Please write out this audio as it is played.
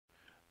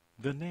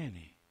The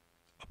Nanny,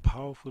 a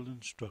powerful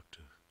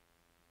instructor.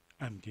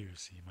 I'm Gary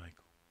C.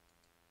 Michael.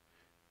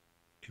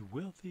 A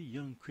wealthy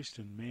young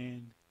Christian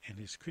man and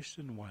his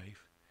Christian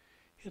wife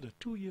had a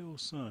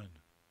 2-year-old son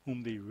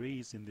whom they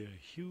raised in their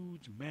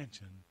huge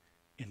mansion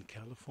in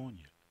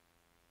California.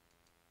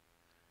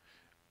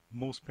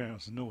 Most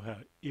parents know how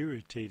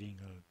irritating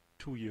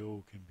a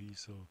 2-year-old can be,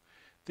 so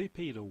they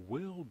paid a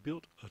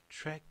well-built,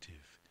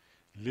 attractive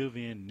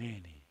live-in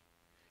nanny,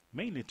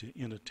 mainly to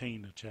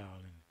entertain the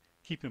child and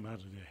keep him out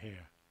of their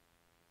hair.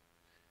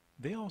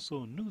 They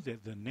also knew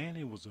that the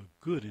nanny was a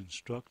good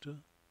instructor.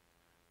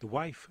 The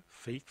wife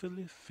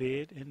faithfully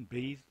fed and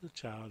bathed the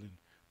child and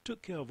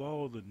took care of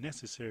all the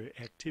necessary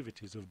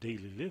activities of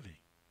daily living.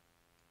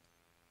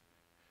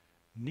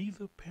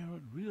 Neither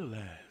parent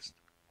realized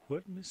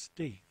what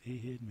mistake they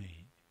had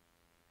made.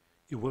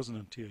 It wasn't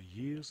until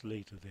years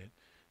later that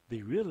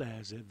they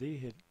realized that they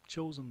had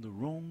chosen the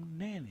wrong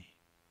nanny.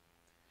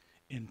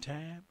 In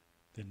time,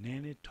 the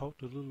nanny taught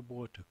the little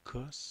boy to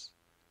cuss,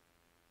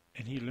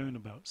 and he learned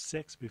about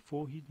sex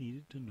before he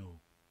needed to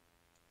know.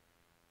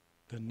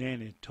 The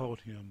nanny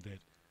taught him that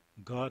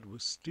God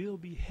would still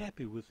be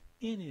happy with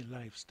any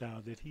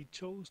lifestyle that he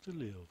chose to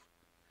live.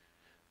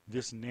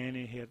 This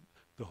nanny had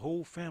the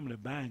whole family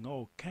buying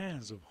all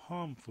kinds of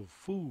harmful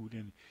food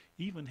and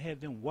even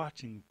had them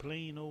watching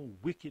plain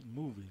old wicked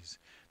movies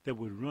that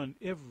would run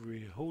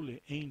every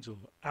holy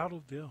angel out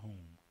of their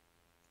home.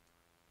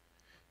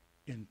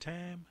 In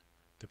time,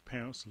 the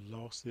parents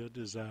lost their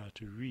desire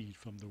to read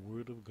from the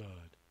Word of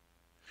God.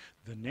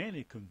 The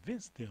nanny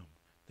convinced them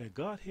that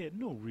God had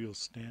no real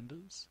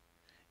standards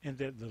and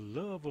that the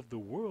love of the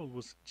world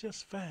was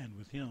just fine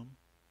with him.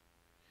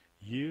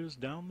 Years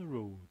down the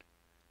road,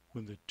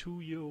 when the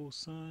 2-year-old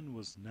son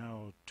was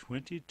now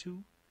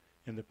 22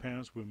 and the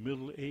parents were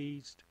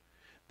middle-aged,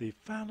 they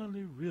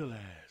finally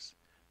realized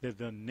that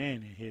the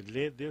nanny had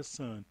led their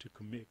son to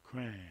commit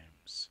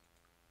crimes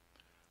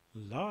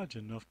large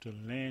enough to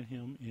land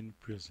him in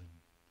prison.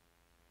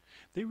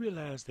 They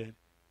realized that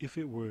if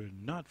it were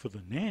not for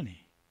the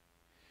nanny,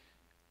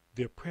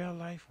 their prayer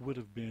life would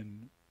have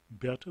been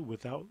better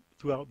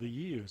throughout the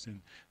years,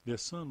 and their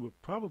son would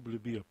probably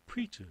be a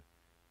preacher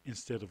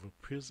instead of a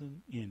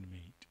prison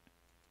inmate.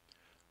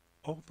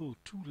 Although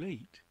too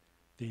late,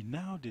 they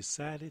now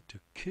decided to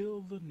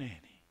kill the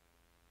nanny.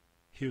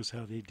 Here's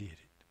how they did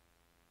it.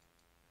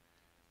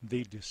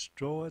 They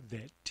destroyed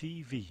that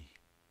TV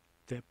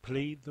that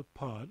played the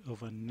part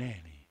of a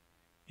nanny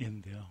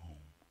in their home.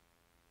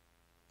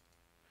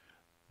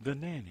 The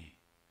Nanny,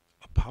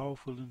 a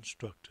powerful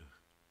instructor.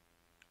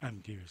 I'm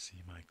Gary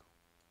C. Michael.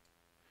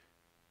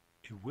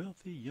 A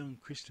wealthy young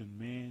Christian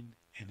man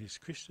and his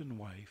Christian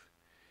wife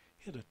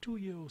had a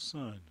 2-year-old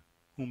son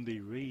whom they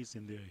raised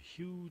in their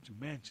huge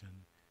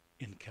mansion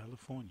in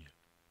California.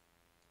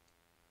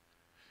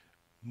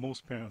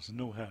 Most parents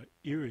know how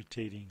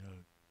irritating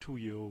a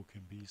 2-year-old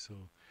can be,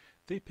 so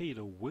they paid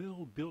a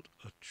well-built,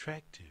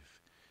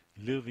 attractive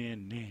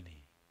live-in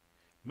nanny,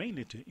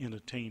 mainly to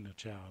entertain the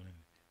child and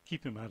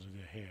keep him out of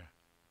their hair.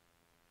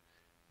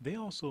 They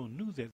also knew that